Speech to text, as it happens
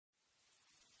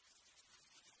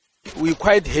we're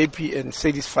quite happy and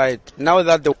satisfied now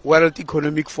that the World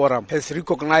Economic Forum has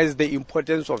recognized the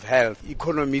importance of health,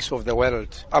 economies of the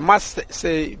world. I must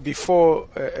say before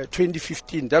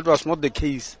 2015, that was not the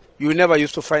case. You never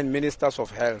used to find ministers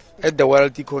of health at the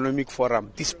World Economic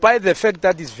Forum, despite the fact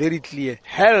that it's very clear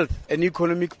health and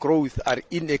economic growth are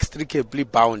inextricably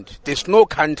bound. There's no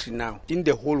country now in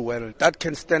the whole world that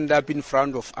can stand up in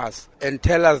front of us and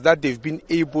tell us that they've been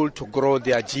able to grow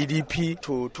their GDP,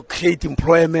 to create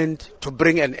employment, to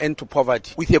bring an end to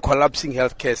poverty with a collapsing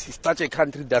healthcare system. Such a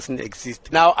country doesn't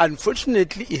exist. Now,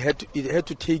 unfortunately, it had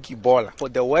to take Ebola for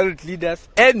the world leaders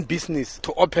and business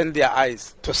to open their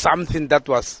eyes to something that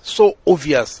was so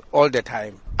obvious all the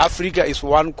time. Africa is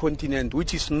one continent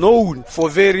which is known for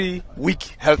very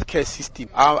weak healthcare system.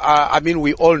 I mean,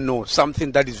 we all know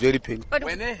something that is very painful. But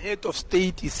when a head of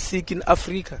state is sick in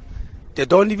Africa, they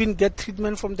don't even get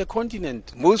treatment from the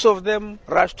continent. Most of them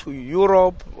rush to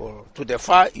Europe or to the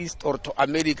Far East or to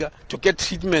America to get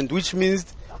treatment, which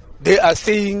means they are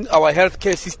saying our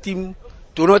healthcare system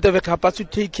do not have a capacity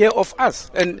to take care of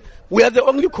us. And we are the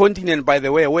only continent, by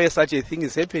the way, where such a thing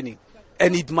is happening.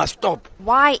 And it must stop.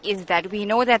 Why is that? We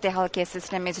know that the healthcare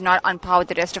system is not on par with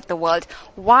the rest of the world.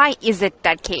 Why is it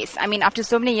that case? I mean, after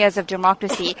so many years of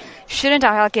democracy, shouldn't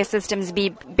our healthcare systems be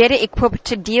better equipped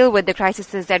to deal with the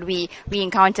crises that we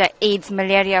encounter, AIDS,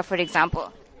 malaria, for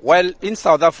example? Well, in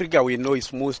South Africa, we know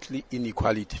it's mostly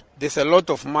inequality. There's a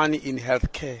lot of money in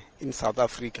healthcare in South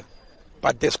Africa,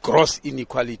 but there's gross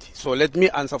inequality. So let me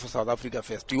answer for South Africa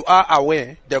first. You are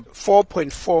aware that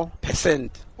 4.4%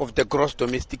 of the gross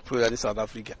domestic product in South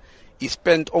Africa is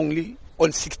spent only on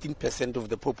 16% of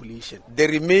the population. The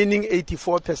remaining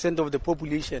 84% of the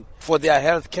population for their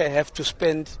healthcare have to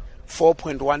spend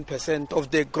 4.1% of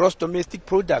the gross domestic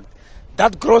product.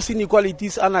 That gross inequality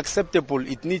is unacceptable.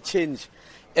 It needs change.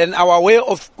 And our way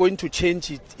of going to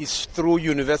change it is through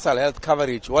universal health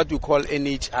coverage, what we call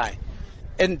NHI.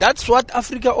 And that's what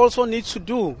Africa also needs to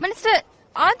do. Minister,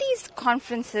 are these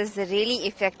conferences really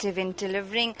effective in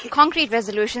delivering concrete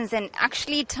resolutions and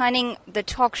actually turning the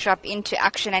talk shop into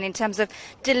action, and in terms of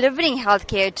delivering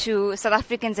healthcare to South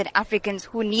Africans and Africans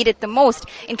who need it the most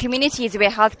in communities where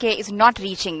healthcare is not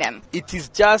reaching them? It is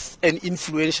just an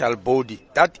influential body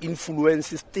that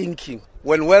influences thinking.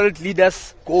 When world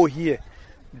leaders go here,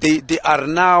 they are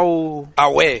now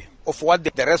aware of what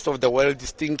the rest of the world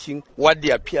is thinking, what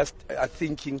their peers are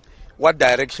thinking, what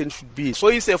direction should be. So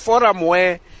it's a forum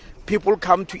where people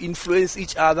come to influence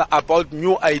each other about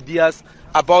new ideas,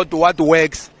 about what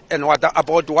works and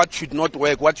about what should not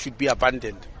work, what should be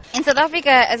abandoned. In South Africa,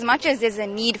 as much as there's a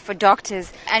need for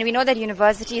doctors, and we know that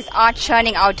universities are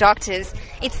churning out doctors,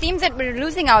 it seems that we're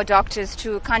losing our doctors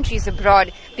to countries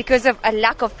abroad because of a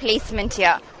lack of placement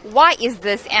here. Why is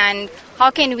this, and how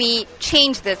can we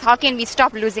change this? How can we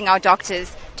stop losing our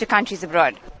doctors to countries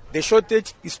abroad? The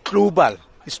shortage is global.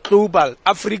 It's global.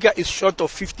 Africa is short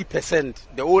of 50%.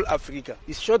 The whole Africa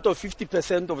is short of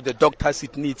 50% of the doctors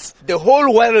it needs. The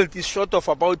whole world is short of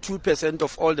about 2%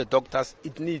 of all the doctors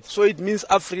it needs. So it means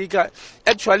Africa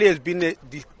actually has been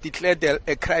declared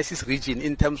a crisis region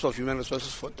in terms of human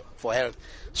resources for health.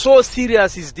 So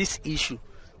serious is this issue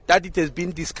that it has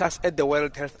been discussed at the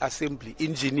World Health Assembly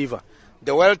in Geneva.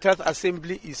 The World Health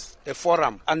Assembly is a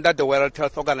forum under the World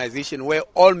Health Organization where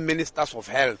all ministers of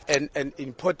health and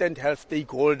important health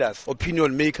stakeholders,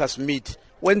 opinion makers meet.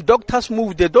 When doctors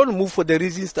move, they don't move for the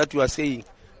reasons that you are saying.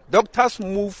 Doctors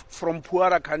move from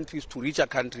poorer countries to richer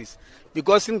countries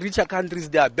because in richer countries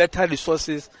there are better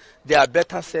resources, they are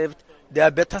better served, there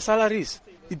are better salaries.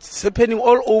 It's happening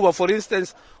all over. For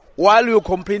instance, while you're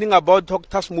complaining about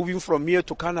doctors moving from here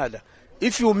to Canada,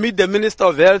 if you meet the Minister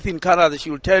of Health in Canada, she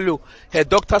will tell you her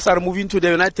doctors are moving to the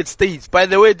United States. By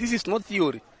the way, this is not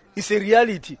theory. It's a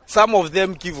reality. Some of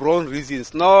them give wrong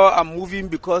reasons. No, I'm moving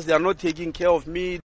because they are not taking care of me.